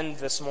want to end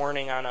this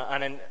morning on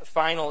a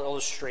final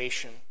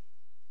illustration.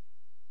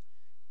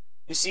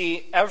 You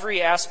see,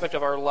 every aspect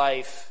of our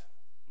life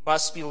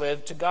must be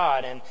lived to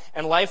God,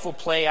 and life will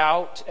play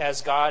out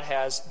as God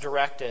has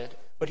directed,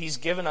 but he's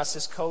given us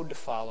his code to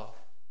follow.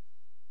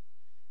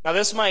 Now,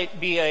 this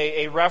might be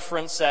a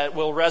reference that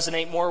will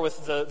resonate more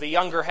with the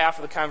younger half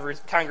of the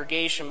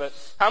congregation, but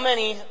how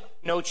many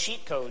know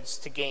cheat codes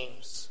to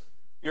games?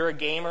 If you're a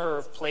gamer or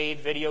have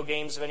played video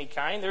games of any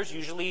kind, there's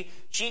usually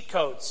cheat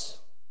codes.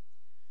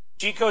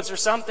 Cheat codes are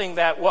something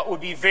that what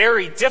would be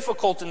very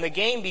difficult in the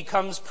game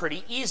becomes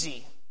pretty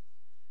easy.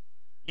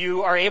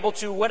 You are able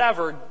to,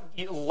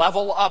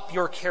 level up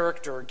your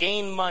character,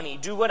 gain money,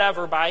 do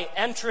whatever by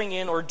entering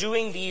in or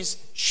doing these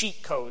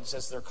cheat codes,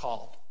 as they're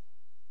called.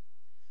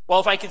 Well,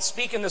 if I could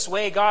speak in this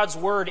way, God's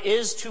word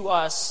is to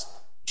us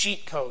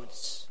cheat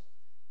codes.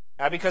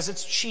 Not because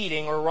it's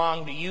cheating or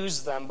wrong to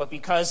use them, but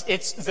because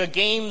it's the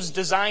game's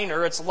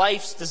designer, it's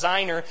life's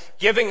designer,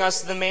 giving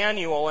us the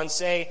manual and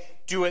say,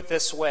 do it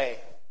this way.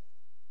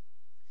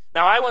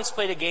 Now, I once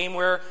played a game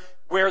where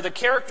the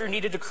character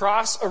needed to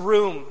cross a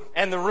room,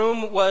 and the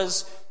room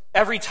was,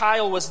 every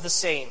tile was the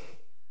same.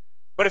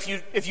 But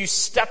if you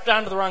stepped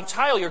onto the wrong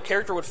tile, your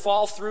character would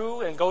fall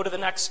through and go to the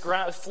next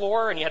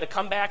floor, and you had to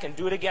come back and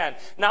do it again.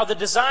 Now, the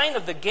design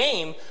of the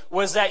game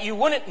was that you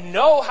wouldn't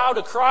know how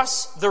to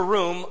cross the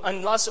room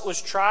unless it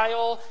was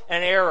trial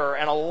and error,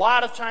 and a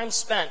lot of time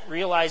spent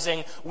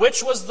realizing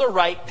which was the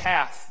right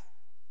path.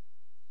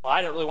 Well,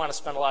 I didn't really want to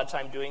spend a lot of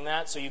time doing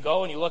that, so you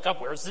go and you look up,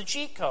 where's the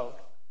cheat code?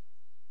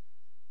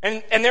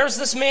 And there's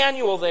this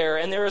manual there,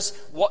 and there's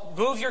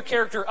move your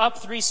character up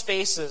 3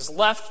 spaces,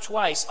 left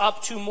twice,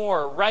 up 2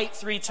 more, right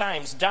 3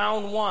 times,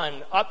 down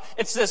 1, up.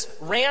 It's this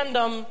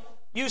random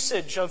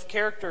usage of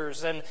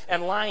characters and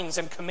lines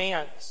and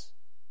commands.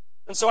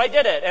 And so I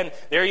did it, and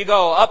there you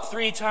go, up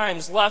 3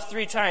 times, left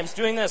 3 times,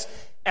 doing this.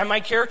 And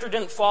my character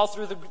didn't fall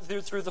through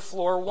the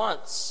floor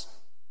once.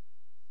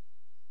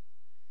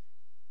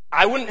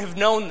 I wouldn't have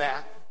known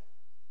that.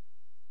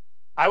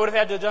 I would have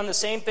had to have done the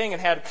same thing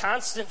and had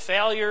constant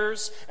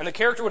failures, and the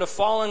character would have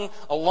fallen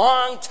a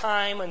long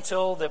time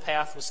until the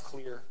path was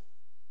clear.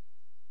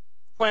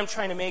 The point I'm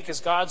trying to make is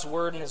God's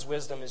word and his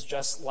wisdom is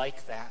just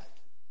like that.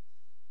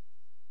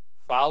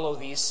 Follow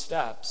these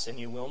steps, and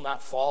you will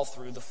not fall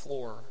through the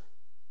floor.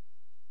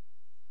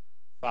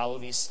 Follow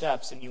these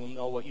steps, and you will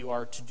know what you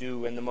are to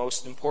do. And the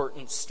most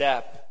important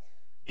step,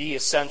 the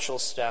essential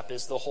step,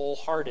 is the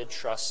wholehearted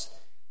trust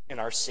in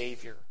our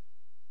Savior.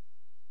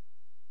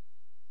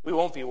 We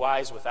won't be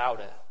wise without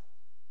it.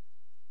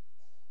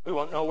 We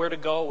won't know where to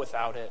go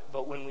without it.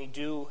 But when we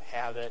do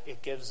have it,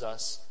 it gives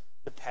us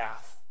the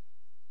path.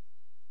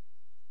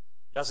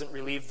 It doesn't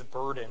relieve the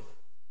burden.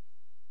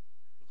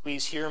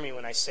 Please hear me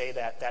when I say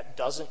that. That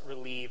doesn't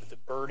relieve the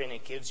burden.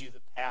 It gives you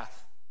the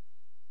path.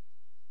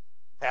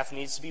 The path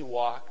needs to be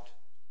walked.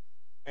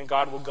 And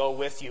God will go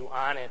with you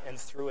on it and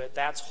through it.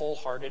 That's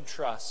wholehearted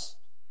trust.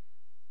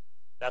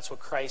 That's what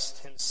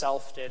Christ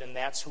himself did. And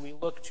that's who we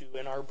look to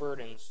in our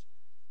burdens.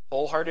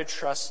 Wholehearted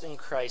trust in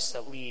Christ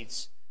that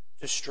leads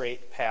to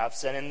straight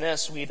paths. And in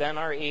this, we then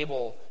are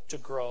able to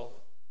grow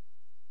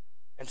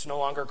and to no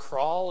longer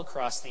crawl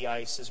across the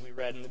ice, as we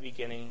read in the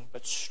beginning,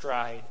 but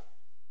stride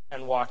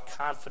and walk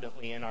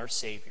confidently in our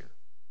Savior.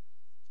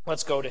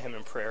 Let's go to him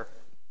in prayer.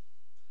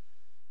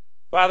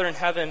 Father in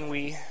heaven,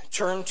 we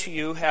turn to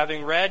you,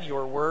 having read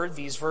your word,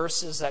 these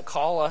verses that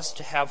call us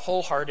to have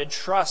wholehearted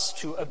trust,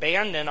 to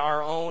abandon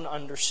our own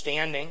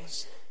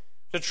understandings,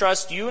 to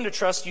trust you and to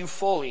trust you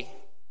fully.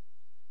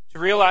 To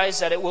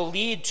realize that it will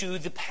lead to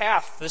the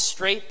path, the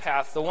straight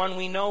path, the one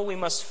we know we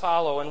must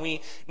follow. And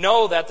we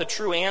know that the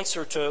true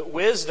answer to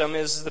wisdom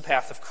is the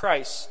path of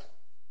Christ.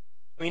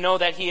 We know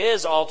that he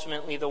is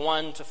ultimately the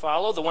one to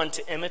follow, the one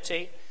to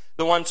imitate,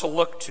 the one to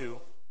look to.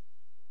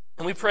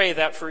 And we pray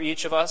that for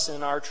each of us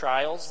in our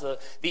trials,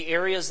 the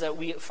areas that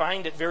we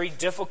find it very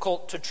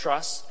difficult to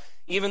trust,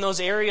 even those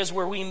areas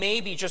where we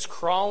may be just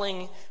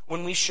crawling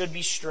when we should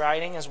be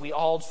striding, as we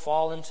all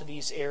fall into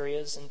these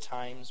areas and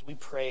times, we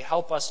pray,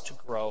 help us to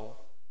grow.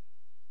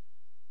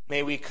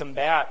 May we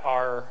combat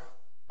our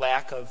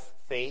lack of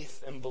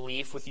faith and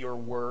belief with your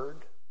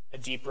word, a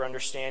deeper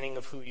understanding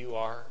of who you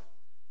are.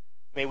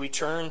 May we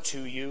turn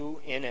to you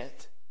in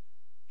it,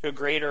 to a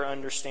greater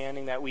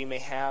understanding that we may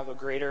have a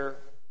greater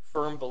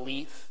firm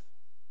belief,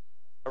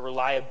 a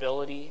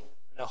reliability,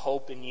 and a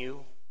hope in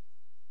you.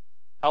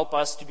 Help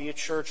us to be a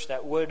church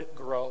that would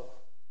grow,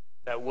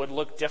 that would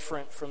look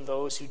different from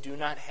those who do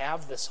not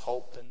have this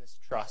hope and this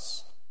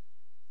trust.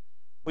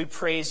 We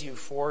praise you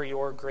for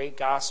your great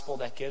gospel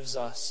that gives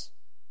us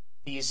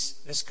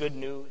this good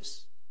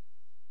news.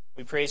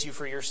 We praise you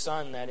for your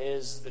Son that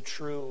is the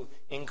true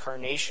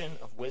incarnation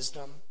of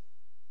wisdom.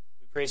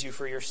 We praise you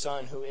for your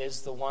Son who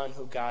is the one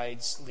who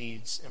guides,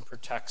 leads, and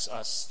protects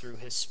us through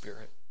his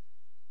Spirit.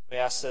 We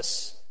ask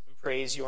this and praise your